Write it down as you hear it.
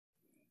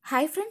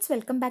Hi friends,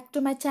 welcome back to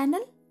my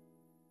channel.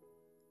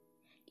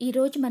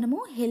 ఈరోజు మనము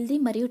healthy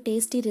మరియు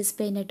టేస్టీ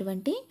రెసిపీ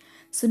అయినటువంటి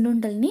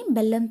సున్నుండల్ని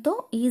బెల్లంతో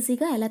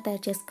ఈజీగా ఎలా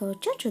తయారు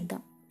చేసుకోవచ్చో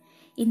చూద్దాం.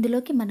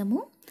 ఇందులోకి మనము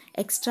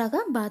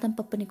ఎక్స్ట్రాగా బాదం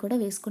పప్పుని కూడా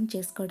వేసుకొని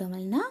చేసుకోవడం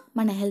వలన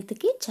మన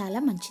హెల్త్కి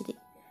చాలా మంచిది.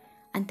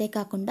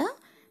 అంతేకాకుండా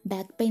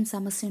బ్యాక్ పెయిన్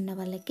సమస్య ఉన్న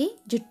వాళ్ళకి,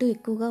 జుట్టు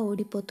ఎక్కువగా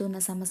ఊడిపోతున్న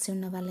సమస్య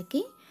ఉన్న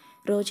వాళ్ళకి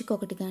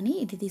రోజుకొకటి కానీ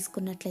ఇది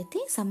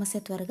తీసుకున్నట్లయితే సమస్య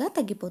త్వరగా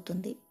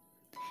తగ్గిపోతుంది.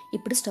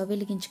 ఇప్పుడు స్టవ్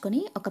వెలిగించుకొని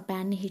ఒక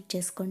ప్యాన్ని హీట్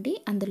చేసుకోండి.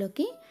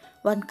 అందులోకి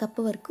 1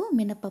 కప్పు వరకు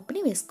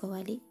మినపప్పుని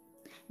వేసుకోవాలి.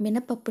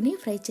 మినపప్పుని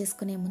ఫ్రై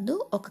చేసుకునే ముందు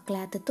ఒక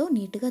క్లాత్తో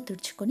నీట్గా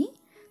తుడుచుకొని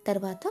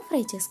తర్వాత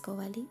ఫ్రై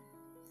చేసుకోవాలి.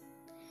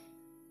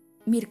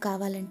 మీరు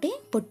కావాలంటే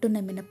పొట్టున్న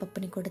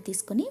మినపప్పుని కూడా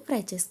తీసుకొని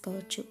ఫ్రై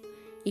చేసుకోవచ్చు.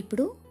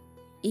 ఇప్పుడు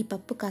ఈ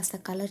పప్పు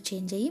కాస్త కలర్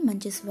చేంజ్ అయ్యి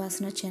మంచి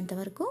సువాసన వచ్చేంత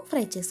వరకు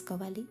ఫ్రై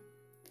చేసుకోవాలి.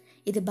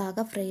 ఇది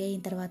బాగా ఫ్రై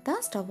అయిన తర్వాత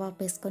స్టవ్ ఆఫ్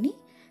వేసుకొని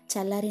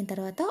చల్లారిన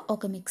తర్వాత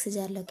ఒక మిక్సీ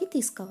జార్లోకి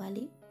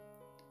తీసుకోవాలి.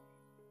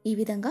 ఈ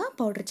విధంగా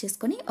పౌడర్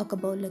చేసుకొని ఒక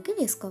బౌల్లోకి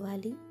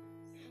వేసుకోవాలి.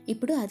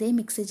 ఇప్పుడు అదే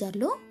మిక్సీ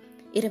జార్లో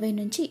 20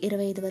 నుంచి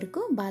 25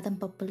 వరకు బాదం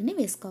పప్పుల్ని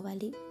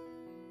వేసుకోవాలి.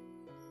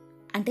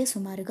 అంటే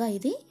సుమారుగా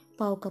ఇది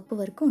 1/2 కప్పు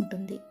వరకు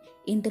ఉంటుంది.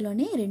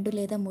 ఇందులోనే 2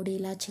 లేదా 3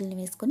 ఇలాచీలను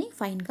వేసుకొని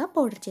ఫైన్గా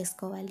పౌడర్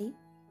చేసుకోవాలి.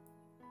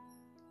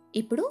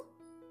 ఇప్పుడు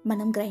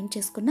మనం గ్రైండ్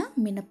చేసుకున్న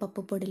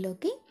మినపప్పు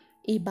పొడిలోకి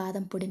ఈ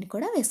బాదం పొడిని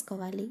కూడా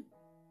వేసుకోవాలి.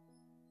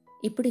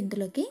 ఇప్పుడు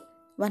ఇందులోకి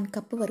 1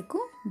 కప్పు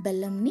వరకు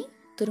బెల్లంని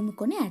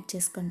తురుముకొని యాడ్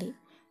చేసుకోండి.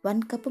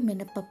 1 కప్పు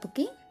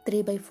మినపప్పుకి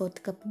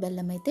 3/4 కప్పు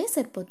బెల్లం అయితే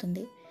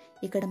సరిపోతుంది.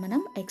 ఇక్కడ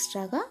మనం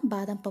ఎక్స్ట్రాగా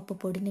బాదం పప్పు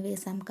పొడిని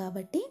వేసాం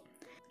కాబట్టి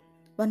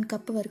 1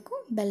 కప్పు వరకు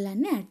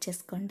బెల్లాన్ని యాడ్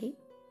చేసుకోండి.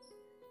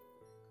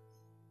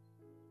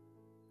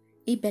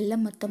 ఈ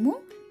బెల్లం మొత్తము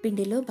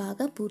పిండిలో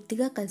బాగా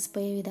పూర్తిగా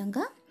కలిసిపోయే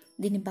విధంగా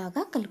దీన్ని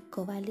బాగా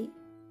కలుపుకోవాలి.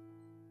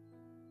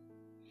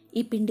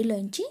 ఈ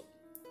పిండిలోంచి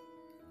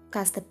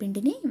కాస్త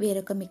పిండిని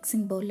వేరొక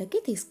మిక్సింగ్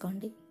బౌల్లోకి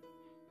తీసుకోండి.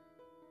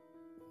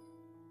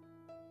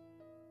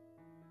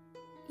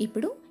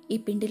 ఇప్పుడు ఈ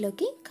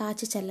పిండిలోకి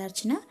కాచి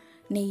చల్లార్చిన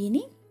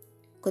నెయ్యిని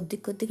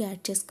కొద్దిగా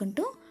యాడ్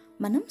చేసుకుంటూ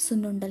మనం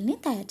సున్నుండల్ని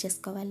తయారు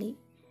చేసుకోవాలి.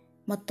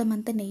 మొత్తం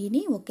అంతా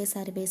నెయ్యిని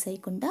ఒకేసారి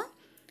వేసేయకుండా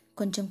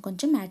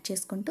కొంచెం యాడ్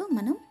చేసుకుంటూ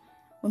మనం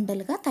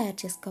ఉండలుగా తయారు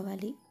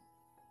చేసుకోవాలి.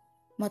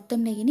 మొత్తం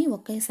నెయ్యిని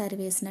ఒకేసారి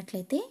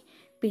వేసినట్లయితే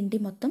పిండి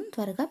మొత్తం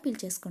త్వరగా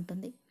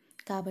పీల్చేసుకుంటుంది.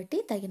 కాబట్టి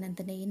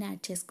తగినంత నెయ్యిని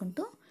యాడ్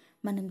చేసుకుంటూ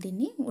మనం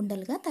దీన్ని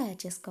ఉండలుగా తయారు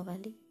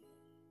చేసుకోవాలి.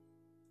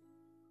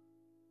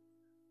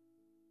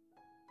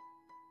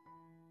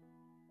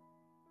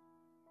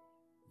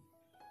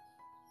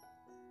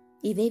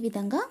 ఇదే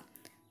విధంగా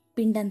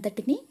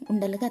పిండంతటిని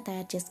ఉండలుగా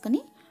తయారు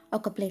చేసుకొని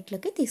ఒక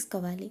ప్లేట్లోకి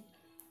తీసుకోవాలి.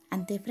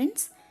 అంతే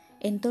ఫ్రెండ్స్,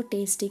 ఎంతో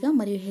టేస్టీగా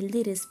మరియు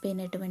హెల్దీ రెసిపీ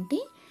అయినటువంటి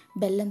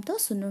బెల్లంతో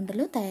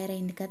సున్నుండలు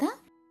తయారైంది కదా.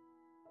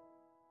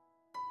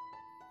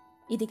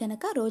 ఇది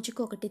కనుక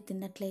రోజుకు ఒకటి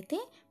తిన్నట్లయితే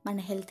మన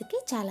హెల్త్కి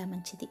చాలా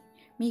మంచిది.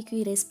 మీకు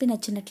ఈ రెసిపీ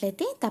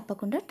నచ్చినట్లయితే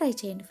తప్పకుండా ట్రై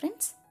చేయండి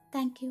ఫ్రెండ్స్.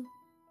 Thank you.